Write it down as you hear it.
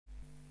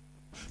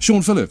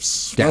Shawn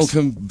Phillips, Yes.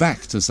 welcome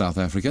back to South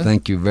Africa.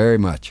 Thank you very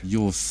much.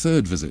 Your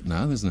third visit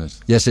now, isn't it?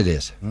 Yes, it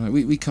is. Right,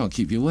 we can't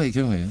keep you away,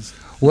 can we?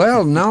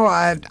 Well, no,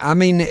 I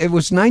mean, it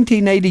was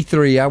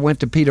 1983. I went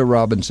to Peter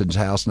Robinson's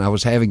house, and I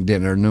was having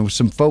dinner, and there was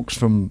some folks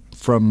from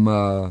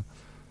South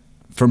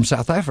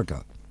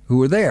Africa who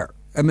were there.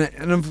 I mean,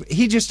 and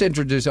he just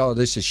introduced, oh,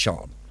 this is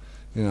Shawn,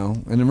 you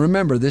know. And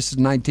remember, this is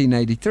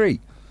 1983.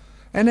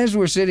 And as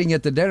we're sitting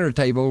at the dinner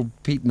table,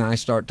 Pete and I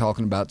start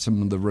talking about some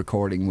of the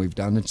recording we've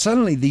done, and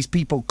suddenly these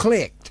people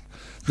clicked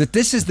that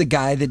this is the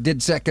guy that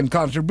did Second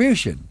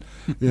Contribution,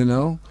 you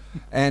know.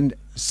 And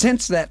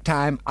since that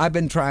time, I've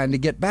been trying to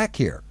get back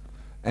here.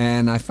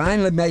 And I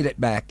finally made it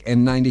back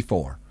in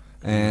 94.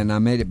 And I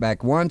made it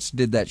back once,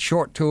 did that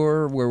short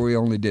tour where we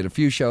only did a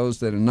few shows,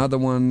 then another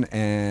one,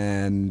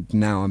 and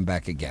now I'm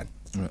back again.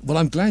 Right. Well,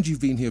 I'm glad you've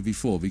been here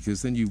before,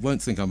 because then you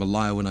won't think I'm a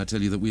liar when I tell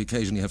you that we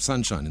occasionally have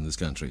sunshine in this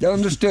country.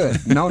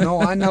 Understood.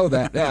 No, I know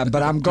that. Yeah,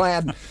 but I'm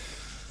glad.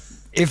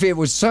 If it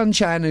was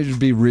sunshine, it would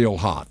be real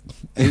hot.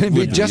 It'd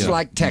be just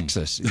like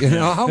Texas. You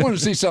know, I want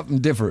to see something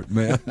different,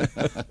 man.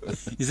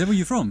 Is that where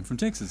you're from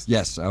Texas?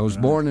 Yes, I was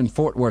born in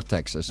Fort Worth,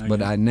 Texas,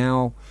 but I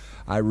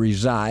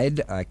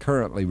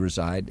currently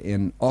reside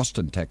in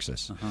Austin,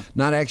 Texas.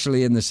 Not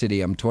actually in the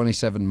city. I'm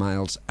 27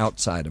 miles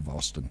outside of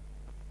Austin,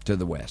 to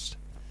the west.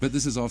 But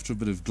this is after a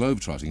bit of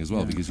globetrotting as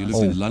well, because you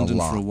lived in London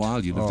for a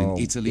while, you lived in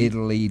Italy.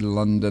 Italy,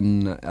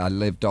 London. I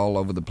lived all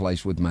over the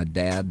place with my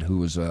dad, who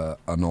was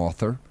an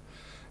author.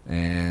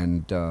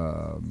 And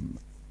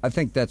I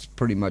think that's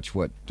pretty much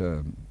what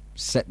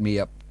set me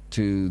up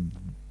to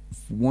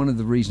one of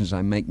the reasons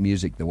I make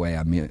music the way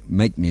I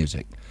make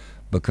music,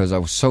 because I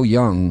was so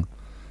young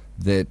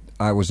that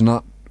I was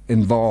not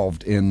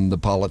involved in the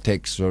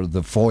politics or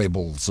the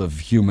foibles of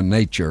human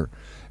nature.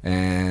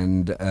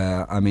 And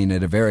I mean,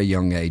 at a very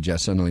young age, I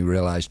suddenly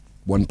realized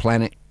one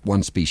planet,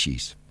 one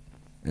species,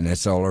 and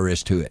that's all there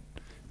is to it,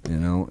 you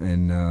know.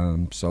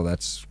 And so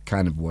that's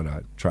kind of what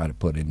I try to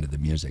put into the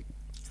music.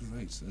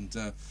 Great. And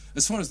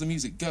as far as the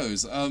music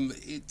goes,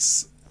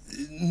 it's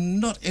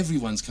not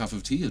everyone's cup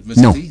of tea,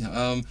 admittedly.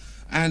 No.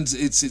 And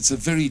it's a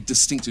very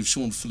distinctive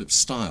Shawn Phillips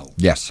style.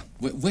 Yes.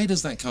 Where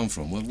does that come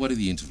from? What are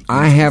the influences?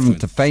 I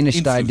haven't the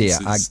faintest idea.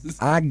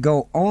 I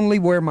go only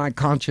where my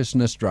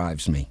consciousness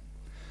drives me.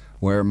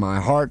 Where my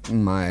heart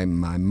and my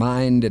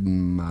mind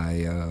and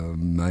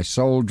my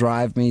soul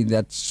drive me,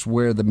 that's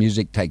where the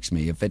music takes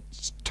me. If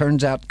it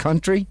turns out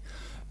country,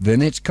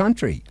 then it's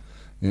country.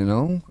 You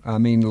know, I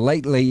mean,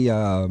 lately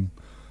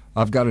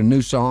I've got a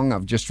new song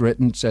I've just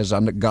written. It says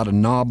I've got a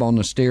knob on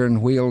the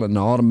steering wheel and an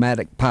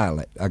automatic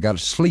pilot. I got a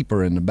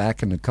sleeper in the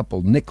back and a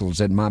couple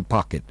nickels in my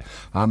pocket.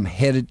 I'm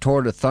headed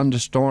toward a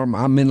thunderstorm.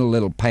 I'm in a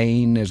little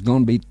pain. There's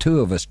going to be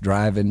two of us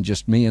driving,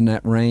 just me in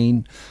that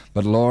rain.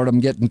 But Lord, I'm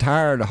getting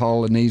tired of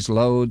hauling these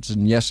loads,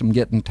 and yes, I'm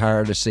getting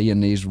tired of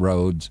seeing these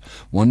roads.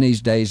 One of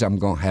these days I'm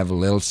going to have a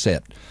little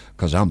sit,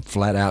 because I'm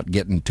flat out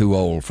getting too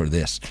old for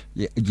this.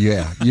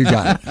 Yeah, you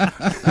got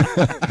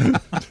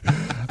it.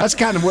 That's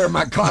kind of where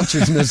my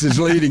consciousness is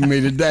leading me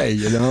today,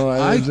 you know.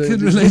 I can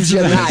relate to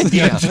that.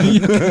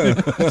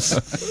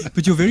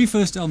 But your very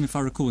first album, if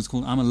I recall, was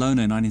called I'm a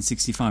Loner in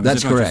 1965.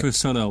 That's correct. Your first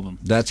solo album.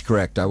 That's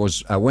correct. I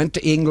went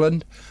to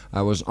England.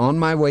 I was on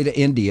my way to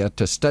India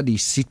to study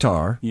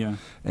sitar. Yeah.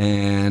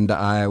 And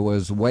I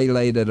was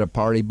waylaid at a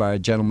party by a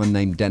gentleman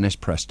named Dennis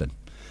Preston.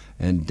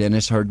 And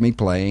Dennis heard me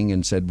playing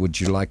and said, would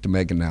you like to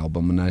make an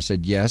album? And I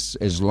said, yes,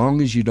 as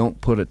long as you don't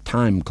put a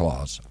time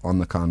clause on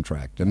the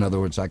contract. In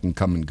other words, I can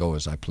come and go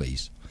as I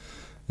please.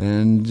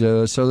 And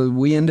so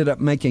we ended up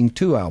making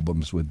 2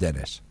 albums with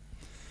Dennis.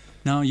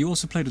 Now, you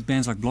also played with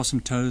bands like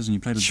Blossom Toes, and you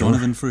played with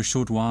Donovan for a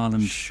short while.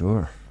 And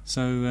sure.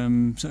 So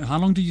how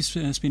long did you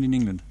spend in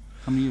England?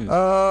 How many years?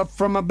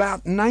 From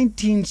about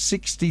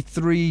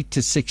 1963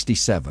 to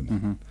 67.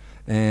 Mm-hmm.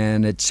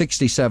 And at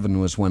 67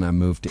 was when I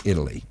moved to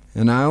Italy.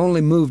 And I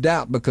only moved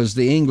out because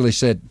the English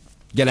said,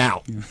 get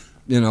out. Yeah.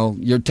 You know,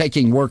 you're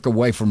taking work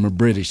away from a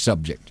British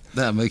subject.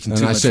 They're making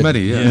too much money,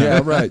 yeah. Yeah,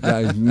 right.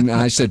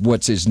 I said,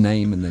 what's his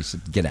name? And they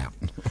said, get out.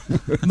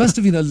 It must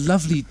have been a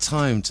lovely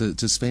time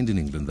to spend in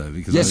England, though,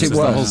 because yes, it was.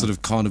 The whole sort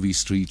of Carnaby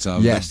Street,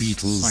 yes. the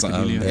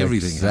Beatles,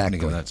 everything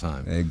happening at that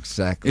time.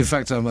 Exactly. In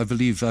fact, I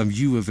believe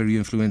you were very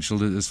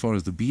influential as far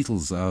as the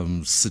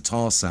Beatles'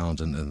 sitar sound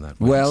and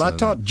that way. Well, I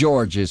taught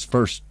George his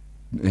first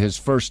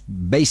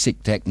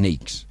basic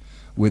techniques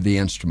with the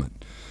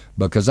instrument,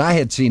 because I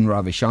had seen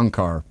Ravi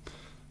Shankar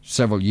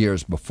several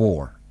years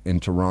before in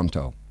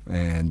Toronto,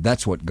 and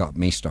that's what got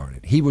me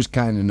started. He was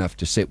kind enough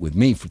to sit with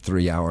me for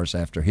 3 hours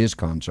after his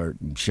concert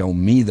and show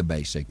me the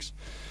basics,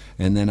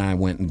 and then I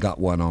went and got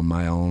one on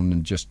my own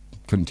and just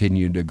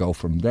continued to go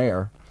from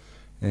there.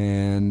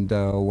 And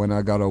when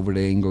I got over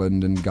to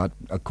England and got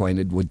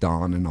acquainted with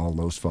Don and all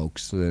those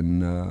folks,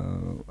 then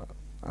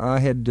I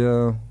had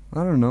I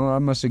don't know, I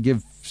must have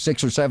given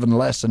 6 or 7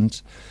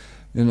 lessons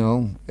You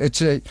know,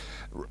 it's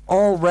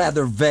all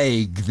rather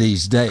vague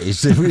these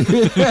days. If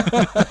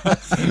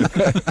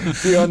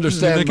you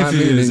understand my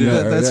meaning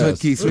there. That's yes. what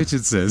Keith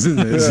Richards says, isn't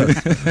it?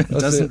 Yeah.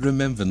 Doesn't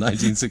remember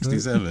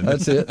 1967.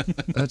 That's it.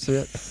 That's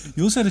it.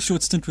 You also had a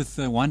short stint with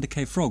Winder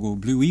K. Frog, or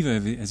Blue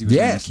Weaver, as he was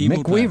Yes, a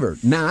keyboard Mick player. Weaver.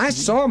 Now, I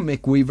saw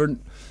Mick Weaver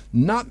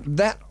not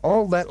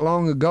all that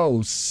long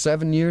ago,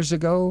 7 years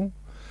ago,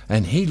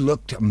 and he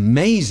looked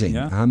amazing.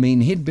 Yeah. I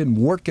mean, he'd been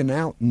working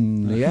out,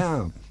 and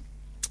yeah,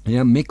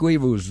 Mick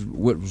Weaver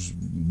was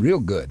real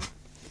good.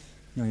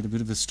 Yeah, he had a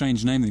bit of a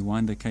strange name, the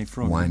Winder K.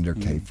 Frog. Winder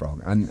K.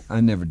 Frog.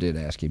 I never did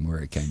ask him where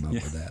he came up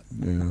with that.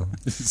 You know,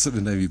 It's the sort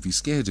of name you'd be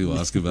scared to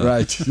ask about.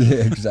 right?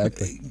 Yeah,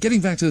 exactly.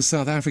 Getting back to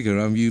South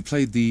Africa, you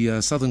played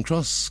the Southern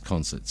Cross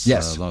concerts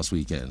Yes. last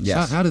weekend.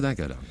 Yes. How did that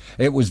go down?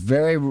 It was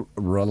very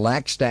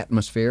relaxed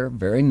atmosphere,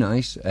 very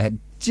nice. It had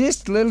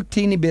just a little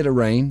teeny bit of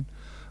rain,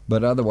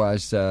 but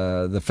otherwise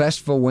the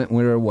festival went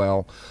very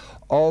well.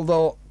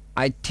 Although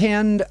I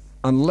tend,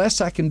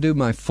 unless I can do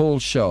my full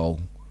show,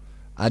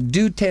 I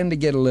do tend to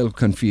get a little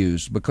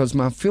confused because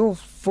my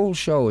full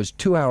show is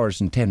 2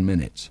 hours and 10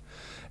 minutes.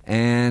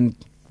 And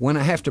when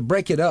I have to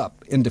break it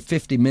up into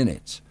 50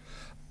 minutes,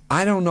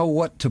 I don't know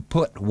what to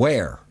put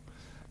where.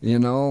 You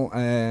know,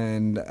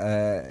 and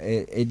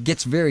it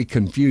gets very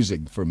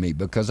confusing for me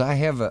because I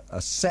have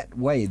a set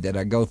way that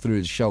I go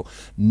through the show,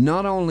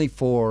 not only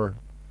for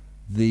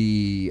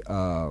the,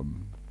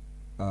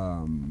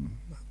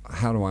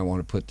 how do I want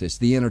to put this,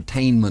 the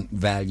entertainment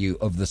value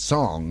of the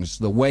songs,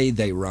 the way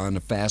they run, a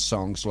fast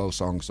song, slow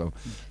song,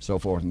 so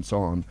forth and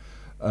so on,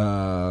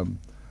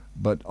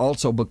 but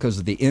also because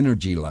of the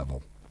energy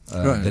level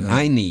that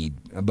I need,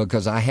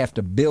 because I have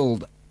to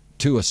build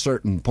to a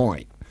certain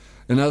point.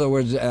 In other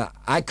words,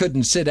 I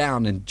couldn't sit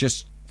down and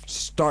just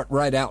start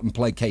right out and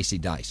play Casey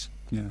Dice.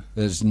 Yeah.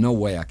 There's no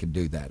way I could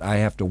do that. I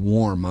have to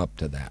warm up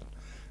to that,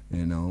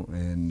 you know.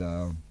 And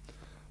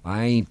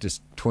I ain't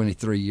this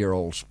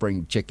 23-year-old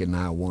spring chicken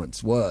I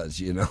once was,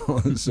 you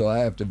know. So I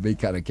have to be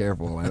kind of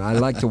careful. And I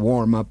like to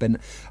warm up, and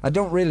I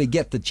don't really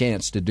get the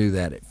chance to do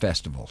that at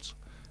festivals,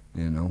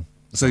 you know.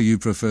 So you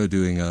prefer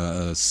doing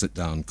a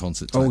sit-down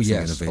concert type thing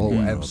in a venue?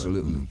 Oh,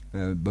 absolutely.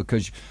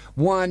 Because,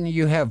 one,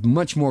 you have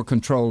much more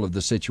control of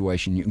the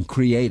situation. You can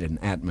create an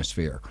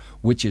atmosphere,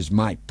 which is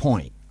my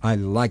point. I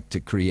like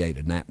to create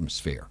an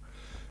atmosphere.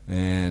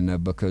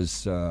 And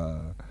because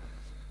a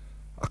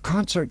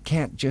concert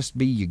can't just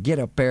be you get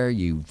up there,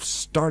 you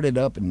start it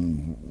up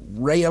and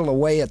rail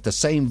away at the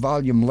same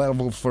volume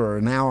level for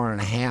an hour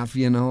and a half,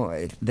 you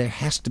know. There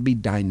has to be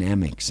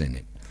dynamics in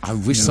it. I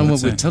wish someone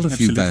would tell a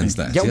few absolutely. bands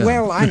that. Yeah,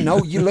 well, I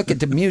know. You look at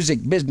the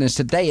music business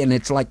today, and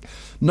it's like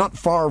not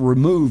far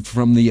removed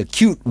from the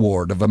acute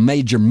ward of a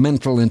major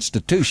mental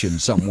institution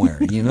somewhere,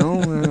 you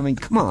know? I mean,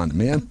 come on,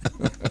 man.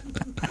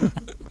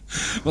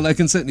 Well, I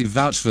can certainly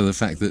vouch for the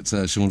fact that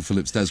Shawn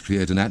Phillips does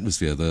create an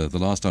atmosphere. The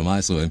last time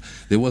I saw him,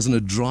 there wasn't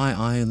a dry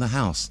eye in the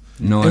house.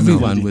 No,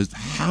 everyone was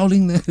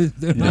howling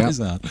their eyes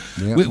out,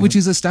 which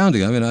is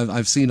astounding. I mean,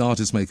 I've seen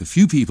artists make a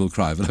few people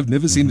cry, but I've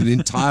never seen an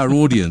entire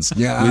audience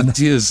with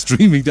tears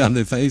streaming down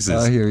their faces.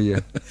 I hear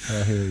you.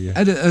 I hear you.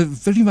 And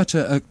very much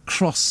a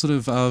cross sort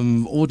of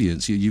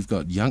audience. You've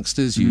got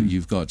youngsters,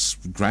 you've got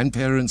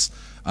grandparents.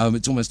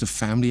 It's almost a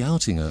family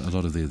outing, a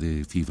lot of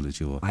the people at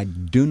your... I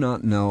do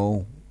not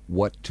know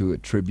what to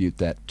attribute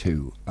that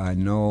to. I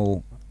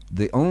know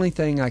the only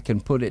thing I can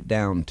put it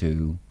down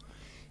to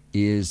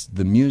is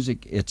the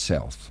music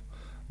itself,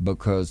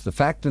 because the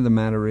fact of the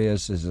matter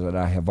is that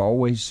I have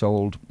always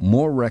sold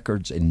more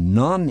records in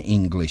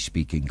non-English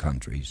speaking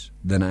countries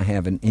than I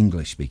have in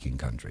English speaking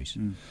countries.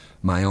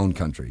 My own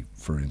country,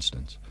 for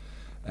instance.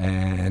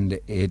 And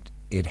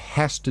it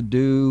has to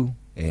do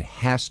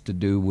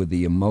with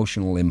the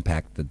emotional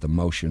impact that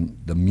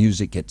the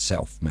music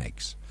itself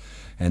makes.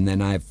 And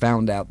then I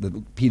found out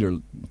that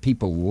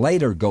people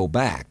later go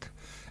back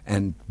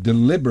and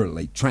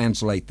deliberately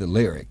translate the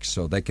lyrics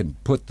so they can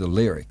put the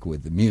lyric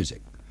with the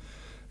music.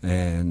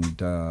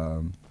 And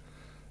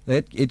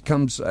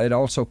it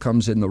also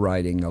comes in the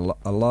writing.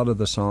 A lot of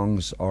the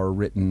songs are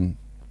written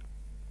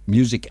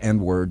music and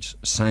words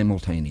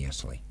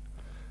simultaneously.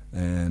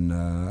 And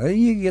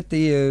you get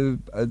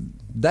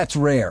that's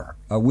rare.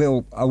 I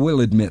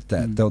will admit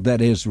that, though that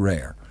is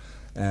rare.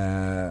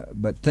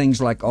 But things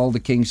like All the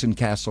Kings and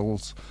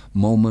Castles,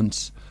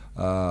 Moments,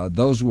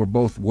 those were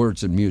both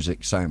words and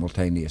music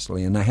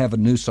simultaneously. And I have a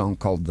new song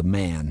called The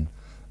Man,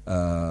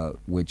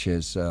 which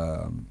is,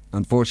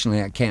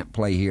 unfortunately I can't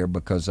play here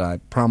because I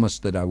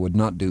promised that I would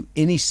not do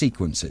any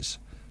sequences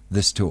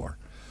this tour.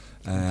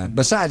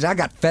 Besides, I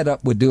got fed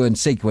up with doing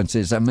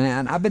sequences. I've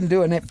been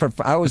doing it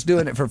I was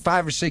doing it for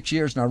 5 or 6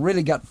 years, and I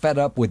really got fed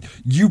up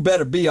with, you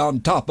better be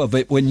on top of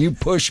it when you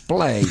push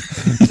play.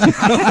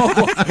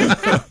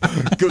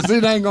 Because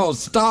it ain't going to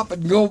stop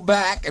and go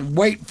back and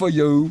wait for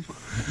you,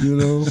 you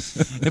know.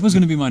 That was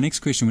going to be my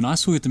next question. When I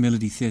saw you at the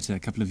Melody Theatre a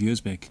couple of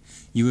years back,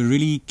 you were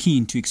really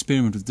keen to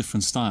experiment with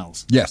different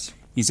styles. Yes.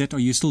 Are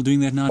you still doing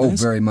that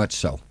nowadays? Oh, very much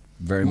so.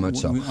 Very much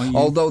so.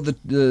 Although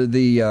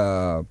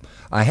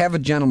I have a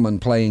gentleman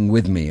playing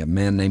with me, a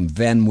man named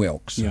Van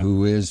Wilkes,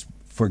 who is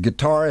for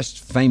guitarists,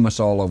 famous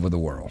all over the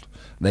world.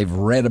 They've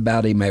read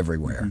about him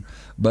everywhere. Mm-hmm.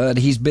 But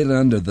he's been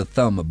under the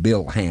thumb of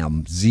Bill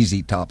Ham,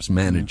 ZZ Top's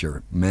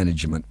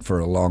management for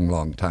a long,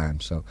 long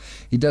time. So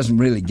he doesn't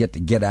really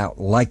get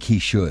out like he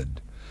should.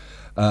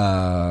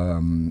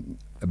 But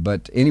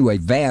anyway,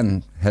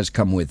 Van has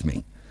come with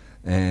me.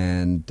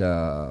 And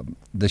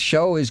the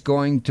show is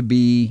going to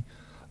be,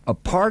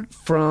 apart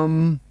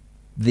from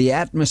the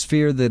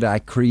atmosphere that I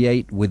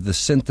create with the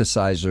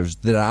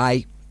synthesizers that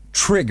I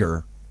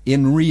trigger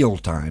in real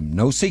time,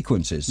 no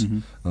sequences.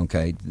 Mm-hmm.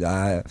 Okay,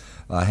 I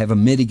have a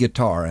MIDI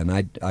guitar, and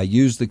I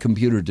use the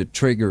computer to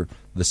trigger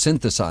the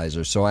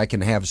synthesizer so I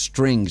can have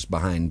strings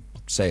behind,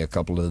 say, a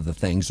couple of the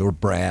things, or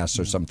brass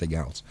or something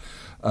else.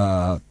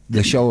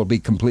 The show will be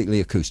completely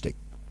acoustic.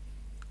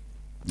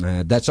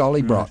 That's all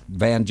he brought.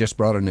 Van just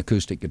brought an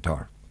acoustic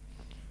guitar,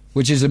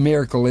 which is a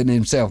miracle in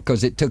himself,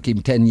 because it took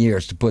him 10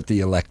 years to put the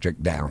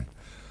electric down.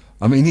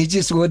 I mean, he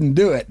just wouldn't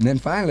do it. And then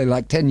finally,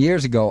 like 10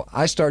 years ago,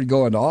 I started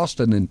going to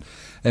Austin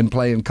and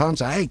playing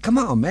concerts. Hey, come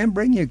on, man,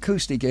 bring your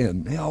acoustic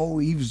in. Oh,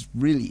 he was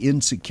really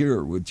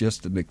insecure with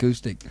just an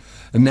acoustic.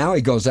 And now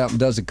he goes out and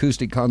does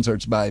acoustic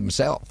concerts by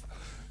himself.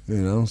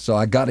 So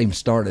I got him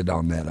started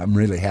on that. I'm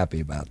really happy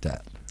about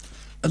that.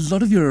 A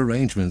lot of your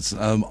arrangements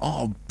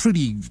are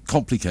pretty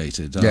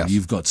complicated. Yes.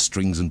 You've got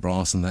strings and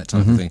brass and that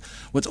type of thing.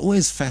 What's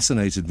always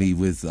fascinated me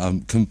with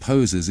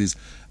composers is,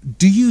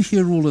 do you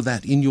hear all of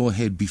that in your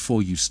head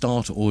before you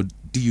start, or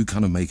do you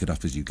kind of make it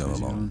up as you go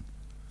along?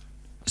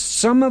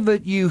 Some of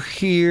it you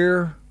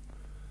hear.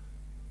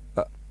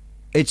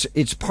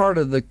 It's part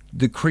of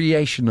the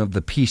creation of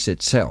the piece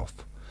itself.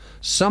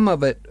 Some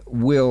of it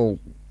will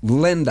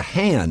lend a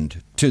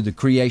hand to the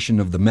creation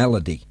of the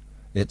melody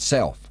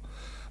itself.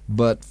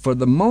 But for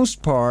the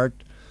most part,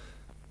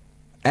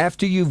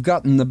 after you've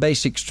gotten the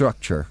basic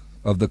structure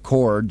of the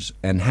chords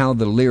and how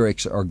the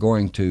lyrics are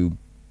going to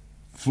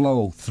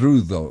flow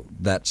through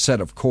that set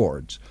of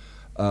chords,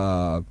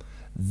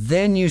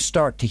 then you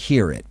start to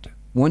hear it.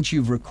 Once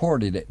you've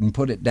recorded it and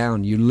put it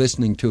down, you're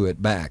listening to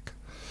it back.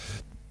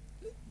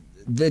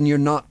 Then you're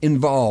not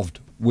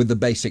involved with the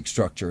basic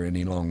structure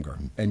any longer,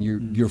 and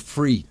you're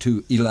free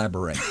to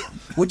elaborate,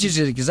 which is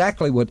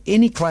exactly what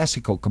any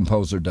classical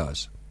composer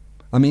does.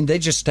 I mean, they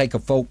just take a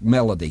folk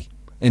melody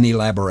and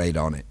elaborate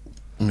on it.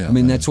 Yeah, I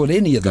mean, that's what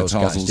any of those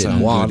guys did.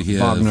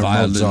 Wagner,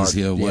 violins Mozart,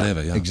 here,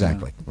 whatever. Yeah,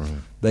 exactly. Right.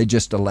 They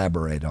just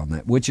elaborate on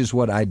that, which is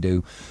what I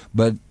do.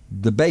 But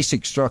the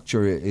basic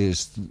structure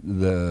is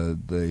the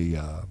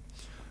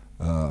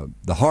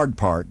hard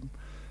part,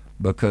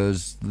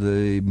 because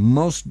the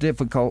most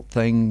difficult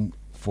thing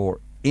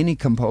for any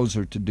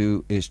composer to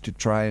do is to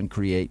try and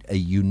create a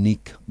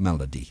unique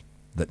melody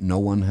that no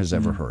one has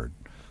ever heard.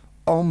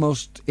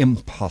 Almost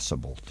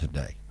impossible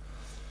today,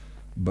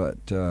 but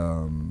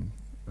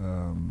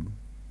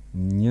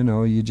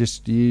you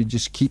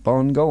just keep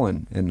on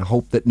going and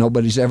hope that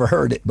nobody's ever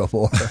heard it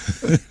before.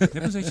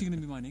 That was actually going to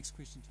be my next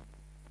question.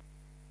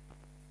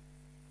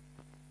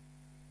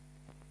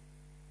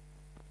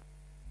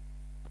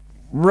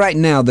 Right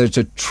now, there's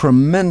a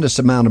tremendous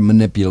amount of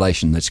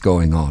manipulation that's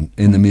going on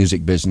in the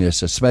music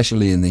business,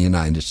 especially in the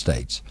United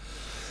States.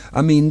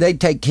 I mean, they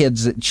take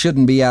kids that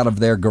shouldn't be out of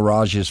their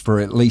garages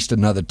for at least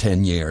another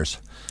 10 years,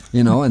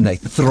 and they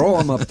throw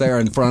them up there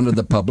in front of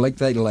the public.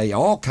 They lay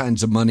all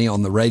kinds of money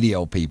on the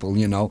radio people,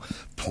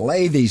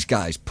 play these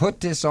guys, put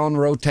this on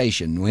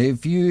rotation.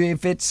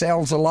 If it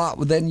sells a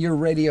lot, then your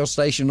radio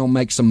station will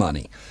make some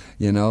money.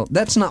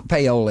 That's not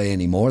payola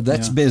anymore.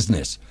 That's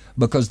business,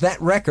 because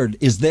that record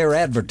is their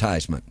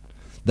advertisement.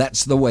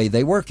 That's the way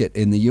they work it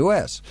in the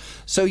U.S.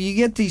 So you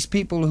get these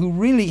people who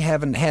really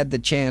haven't had the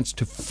chance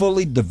to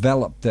fully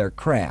develop their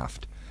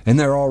craft, and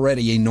they're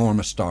already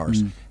enormous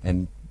stars.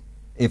 And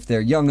if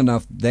they're young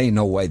enough, they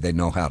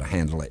know how to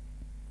handle it.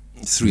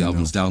 3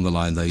 albums down the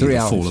line, they either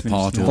fall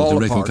apart or the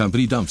record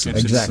company dumps them.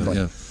 Exactly.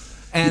 So,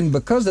 And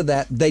because of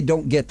that, they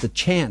don't get the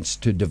chance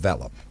to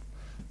develop,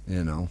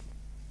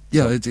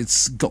 Yeah,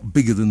 it's got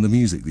bigger than the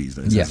music these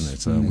days,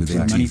 hasn't it? With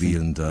exactly. MTV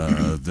and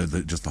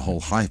just the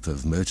whole hype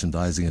of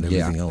merchandising and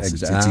everything else.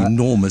 It's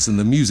enormous, and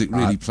the music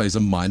really plays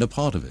a minor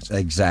part of it.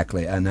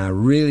 Exactly, and I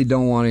really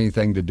don't want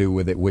anything to do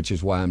with it, which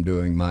is why I'm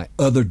doing my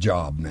other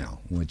job now,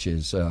 which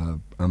is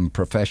I'm a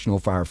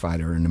professional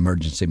firefighter and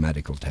emergency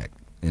medical tech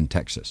in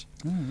Texas.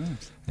 Oh,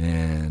 right.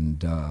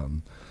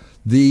 And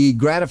the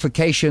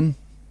gratification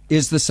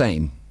is the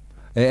same.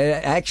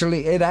 It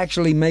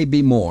actually may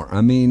be more. I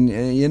mean,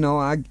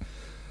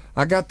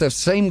 I got the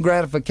same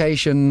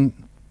gratification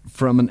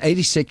from an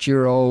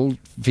 86-year-old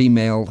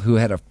female who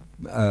had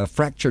a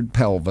fractured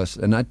pelvis,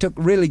 and I took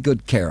really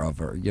good care of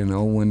her,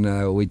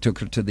 when we took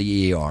her to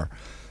the ER.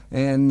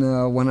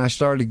 And when I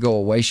started to go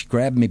away, she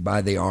grabbed me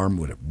by the arm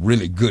with a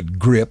really good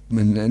grip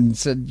and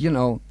said,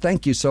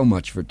 thank you so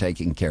much for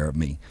taking care of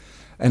me.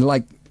 And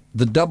like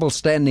the double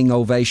standing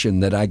ovation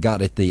that I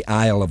got at the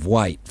Isle of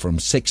Wight from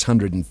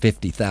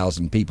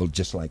 650,000 people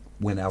just like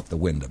went out the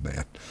window,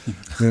 man.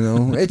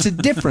 It's a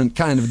different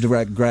kind of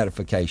direct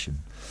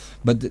gratification.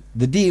 But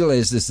the deal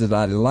is that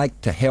I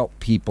like to help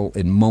people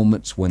in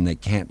moments when they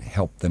can't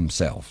help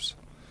themselves.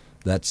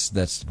 That's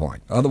the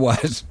point.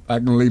 Otherwise, I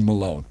can leave them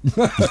alone.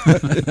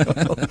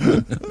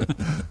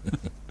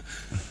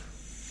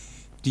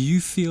 Do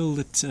you feel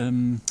that,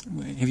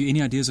 have you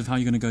any ideas of how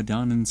you're going to go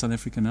down in South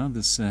Africa now?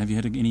 Have you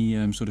had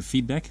any sort of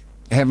feedback?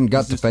 Haven't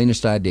got the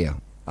faintest idea.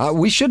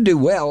 We should do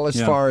well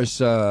as far as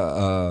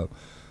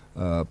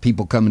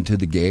people coming to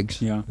the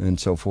gigs and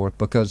so forth,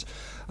 because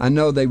I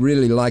know they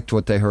really liked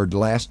what they heard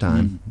last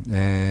time.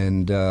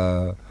 And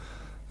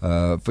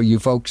for you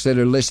folks that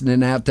are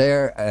listening out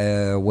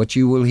there, what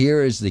you will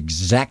hear is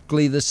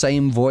exactly the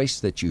same voice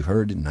that you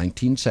heard in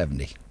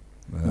 1970.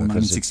 Or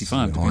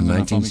 1965. Or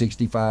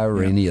 1965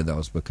 or any of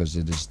those, because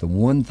it is the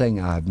one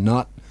thing I have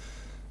not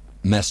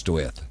messed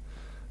with.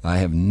 I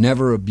have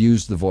never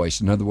abused the voice.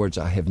 In other words,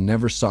 I have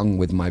never sung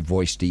with my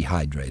voice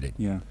dehydrated.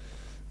 Yeah.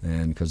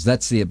 And because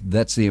that's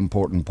the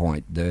important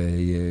point.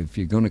 If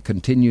you're going to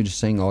continue to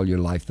sing all your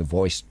life, the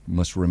voice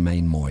must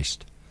remain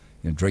moist.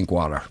 Drink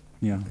water.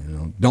 Yeah.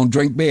 Don't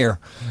drink beer.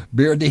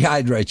 Beer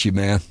dehydrates you,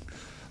 man.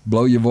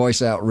 Blow your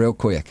voice out real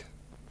quick.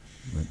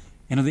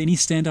 And are there any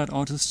standout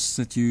artists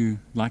that you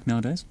like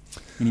nowadays?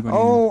 Anybody?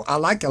 I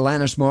like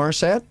Alanis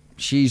Morissette.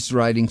 She's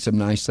writing some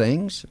nice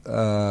things.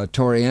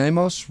 Tori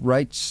Amos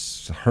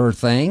writes her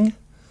thing.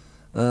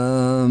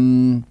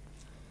 But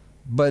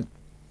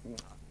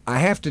I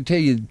have to tell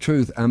you the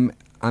truth. I'm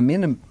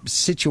in a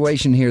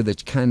situation here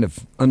that's kind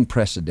of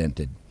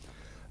unprecedented.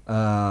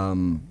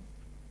 I'm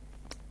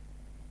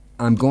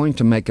going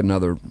to make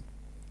another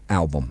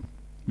album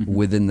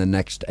within the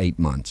next 8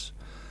 months.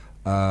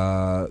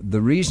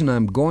 The reason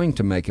I'm going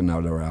to make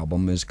another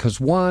album is because,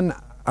 one,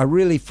 I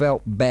really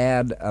felt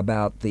bad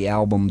about the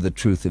album The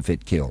Truth If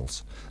It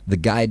Kills. The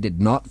guy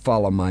did not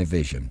follow my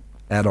vision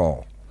at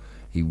all.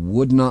 He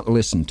would not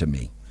listen to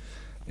me.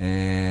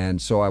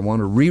 And so I want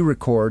to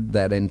re-record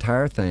that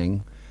entire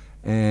thing.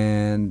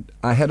 And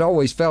I had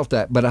always felt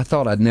that, but I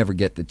thought I'd never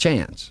get the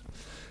chance.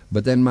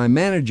 But then my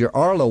manager,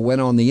 Arlo, went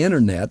on the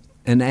internet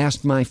and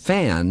asked my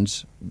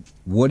fans,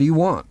 what do you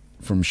want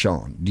from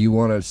Shawn? Do you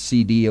want a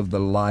CD of the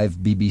live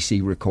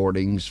BBC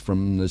recordings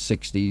from the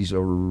 60s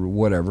or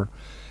whatever?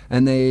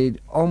 And they,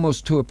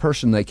 almost to a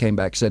person, they came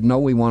back and said, no,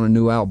 we want a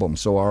new album.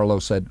 So Arlo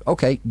said,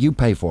 okay, you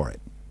pay for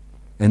it.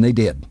 And they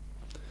did.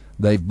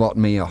 They've bought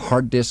me a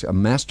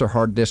master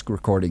hard disk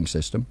recording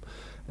system,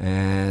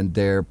 and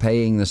they're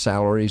paying the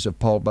salaries of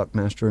Paul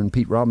Buckmaster and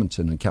Pete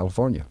Robinson in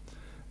California.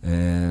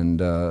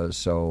 And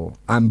so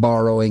I'm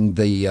borrowing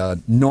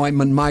the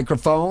Neumann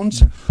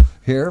microphones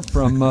here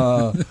from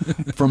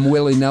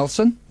Willie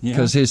Nelson,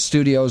 because his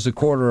studio is a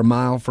quarter of a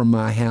mile from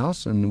my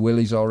house, and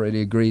Willie's already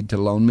agreed to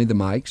loan me the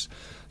mics.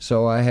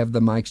 So I have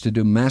the mics to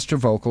do master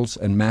vocals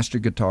and master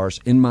guitars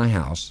in my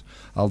house.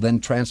 I'll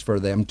then transfer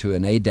them to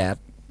an ADAT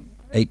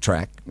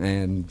 8-track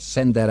and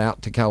send that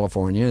out to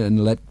California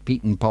and let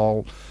Pete and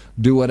Paul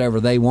do whatever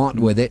they want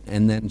with it,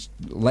 and then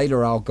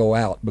later I'll go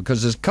out,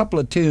 because there's a couple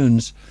of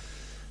tunes.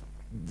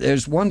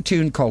 There's one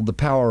tune called The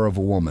Power of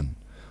a Woman,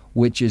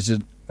 which is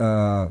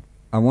I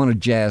want a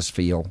jazz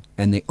feel,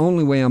 and the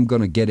only way I'm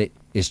going to get it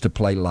is to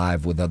play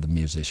live with other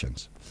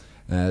musicians.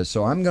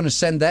 So I'm going to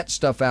send that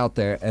stuff out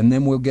there, and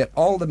then we'll get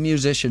all the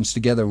musicians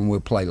together and we'll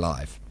play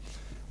live,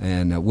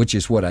 and which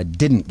is what I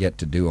didn't get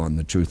to do on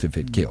The Truth If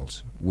It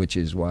Kills, which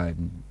is why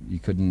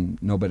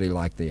nobody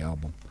liked the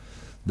album.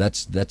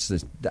 That's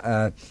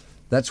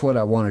what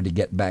I wanted to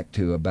get back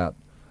to about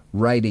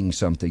writing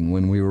something.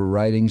 When we were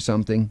writing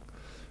something,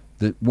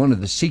 one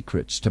of the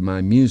secrets to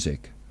my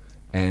music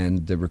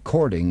and the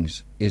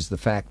recordings is the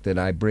fact that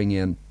I bring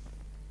in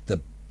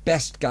the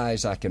best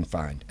guys I can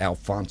find.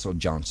 Alphonso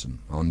Johnson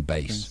on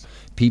bass.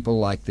 People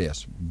like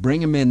this.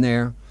 Bring them in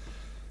there.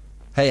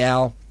 Hey,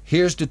 Al,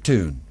 here's the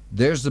tune.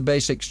 There's the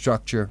basic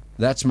structure.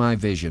 That's my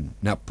vision.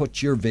 Now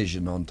put your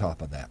vision on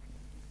top of that.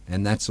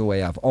 And that's the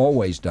way I've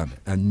always done it.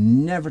 I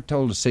never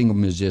told a single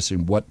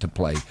musician what to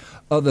play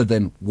other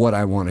than what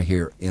I want to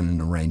hear in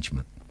an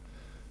arrangement.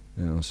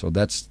 So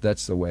that's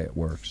the way it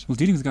works. Well,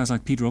 dealing with guys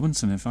like Pete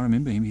Robinson, if I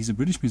remember him, he's a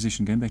British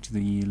musician going back to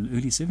the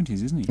early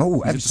 70s, isn't he?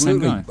 Oh,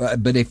 absolutely.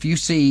 But if you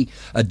see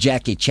a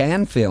Jackie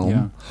Chan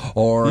film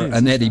or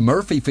an Eddie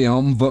Murphy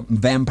film,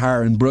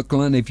 Vampire in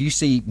Brooklyn, if you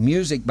see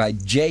music by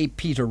J.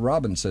 Peter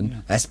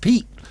Robinson, that's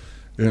Pete.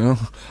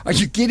 Are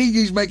you kidding?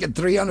 He's making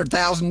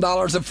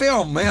 $300,000 a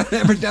film, man,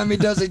 every time he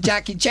does a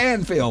Jackie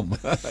Chan film.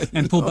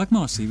 And Paul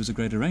Buckmaster, he was a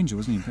great arranger,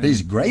 wasn't he?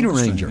 He's a great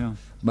arranger.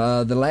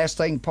 The last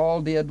thing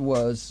Paul did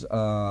was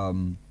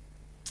 12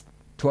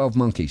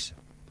 Monkeys.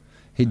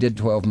 He did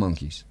 12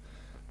 Monkeys.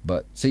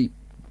 But, see,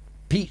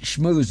 Pete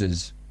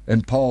schmoozes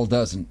and Paul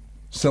doesn't.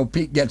 So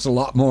Pete gets a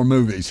lot more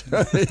movies.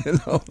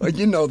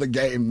 You know the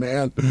game,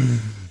 man.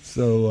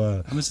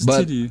 So,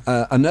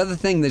 another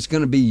thing that's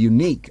going to be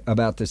unique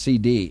about the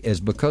CD is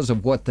because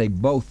of what they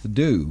both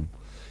do.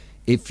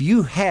 If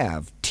you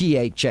have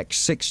THX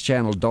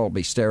 6-channel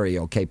Dolby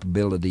stereo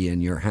capability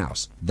in your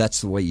house,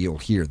 that's the way you'll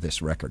hear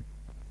this record,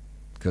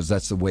 because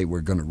that's the way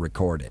we're going to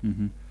record it.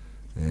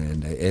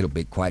 And it'll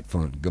be quite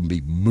fun. It's going to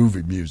be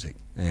movie music.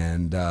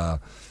 And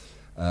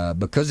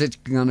because it's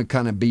going to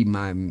kind of be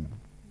my,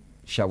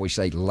 shall we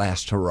say,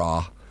 last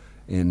hurrah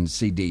in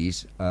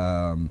CDs,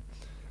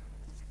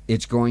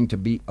 it's going to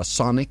be a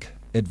sonic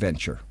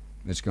adventure.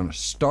 It's going to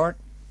start,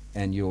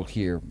 and you'll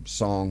hear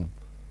song,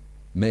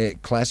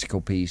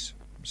 classical piece,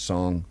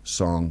 song,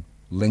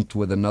 linked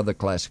with another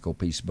classical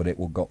piece, but it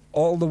will go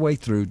all the way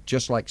through,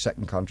 just like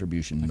Second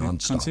Contribution, like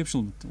non-stop.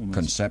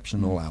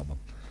 Conceptual album,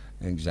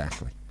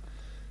 exactly.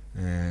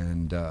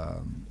 And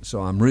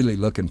so I'm really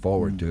looking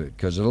forward to it,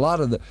 because a lot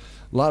of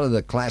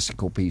the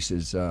classical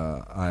pieces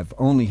I've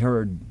only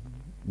heard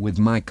with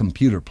my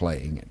computer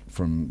playing it,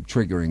 from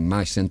triggering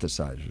my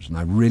synthesizers, and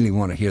I really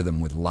want to hear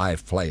them with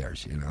live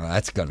players.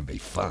 That's going to be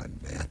fun,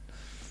 man.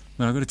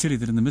 Well, I've got to tell you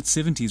that in the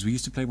mid-'70s we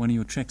used to play one of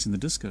your tracks in the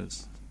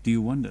discos. Do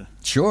You Wonder?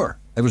 Sure.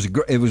 It was a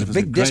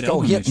big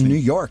disco hit in New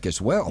York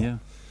as well. Yeah.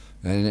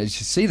 And as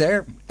you see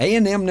there,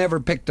 A&M never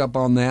picked up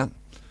on that.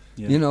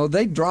 Yeah.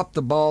 They dropped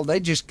the ball. They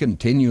just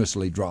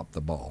continuously dropped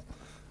the ball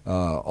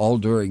all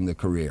during the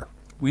career.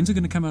 When's it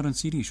going to come out on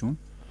CD, Shawn?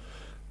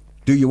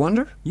 Do You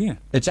Wonder? Yeah.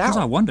 It's out.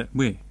 I wonder.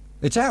 Where?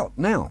 It's out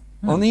now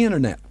on the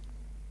internet.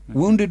 Okay.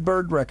 Wounded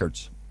Bird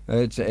Records.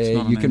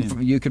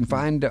 You can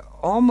find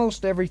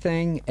almost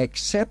everything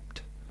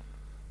except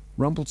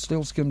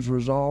Rumpelstiltskin's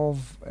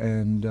Resolve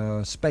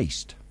and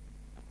Spaced.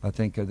 I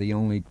think are the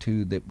only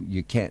two that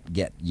you can't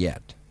get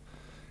yet.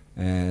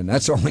 And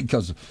that's only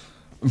because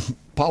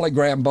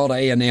Polygram bought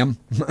A&M,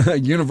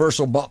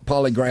 Universal bought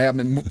Polygram,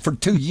 and for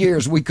 2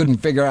 years we couldn't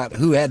figure out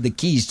who had the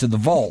keys to the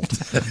vault.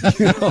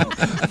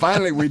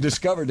 Finally we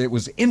discovered it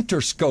was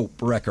Interscope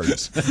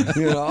Records.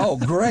 Oh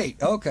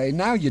great, okay,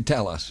 now you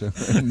tell us.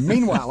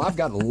 Meanwhile, I've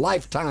got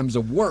lifetimes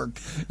of work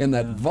in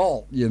that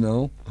vault.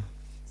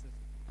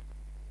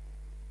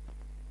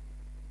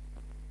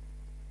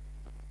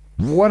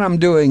 What I'm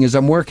doing is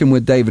I'm working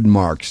with David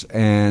Marks,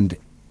 and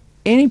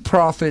any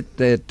profit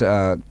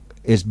that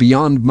is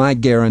beyond my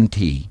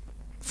guarantee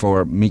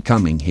for me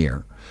coming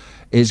here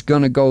is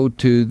going to go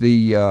to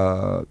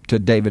to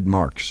David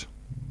Marks,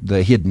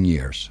 the Hidden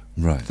Years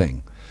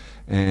thing.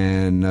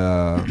 And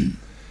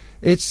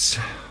it's,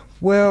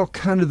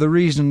 kind of the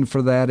reason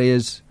for that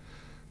is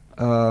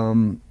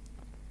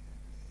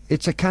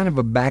it's a kind of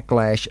a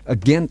backlash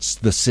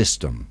against the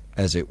system,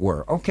 as it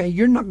were. Okay,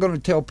 you're not going to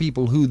tell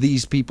people who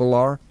these people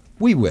are.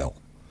 We will.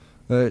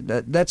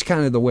 That's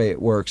kind of the way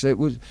it works.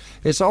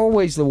 It's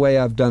always the way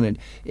I've done it.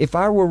 If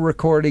I were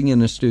recording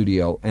in a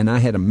studio and I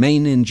had a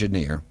main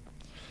engineer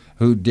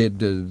who did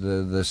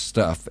the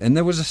stuff, and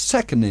there was a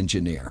second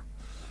engineer,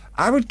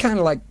 I would kind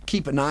of like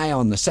keep an eye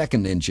on the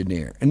second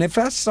engineer. And if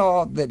I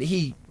saw that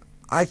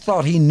I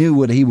thought he knew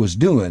what he was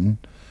doing,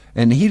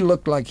 and he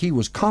looked like he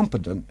was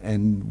competent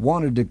and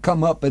wanted to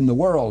come up in the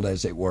world,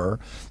 as it were,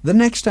 the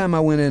next time I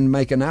went in and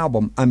make an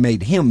album, I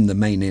made him the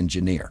main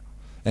engineer.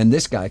 And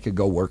this guy could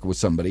go work with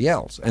somebody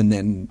else. And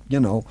then,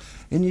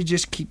 and you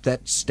just keep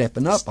that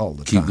stepping up all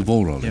the time. Keep the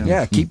ball rolling.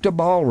 Yeah, keep the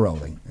ball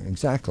rolling.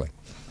 Exactly.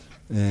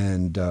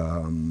 And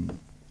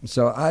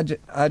so I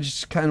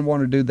just kind of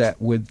want to do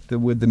that with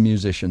the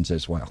musicians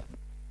as well.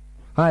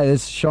 Hi,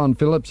 this is Shawn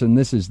Phillips, and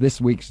this is this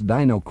week's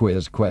Dino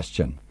Quiz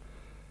question.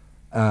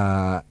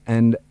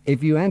 And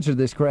if you answer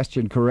this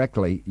question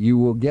correctly, you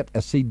will get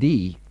a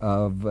CD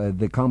of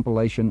the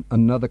compilation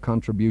Another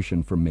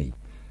Contribution from Me.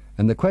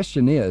 And the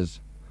question is,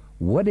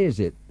 what is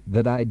it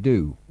that I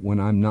do when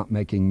I'm not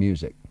making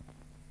music?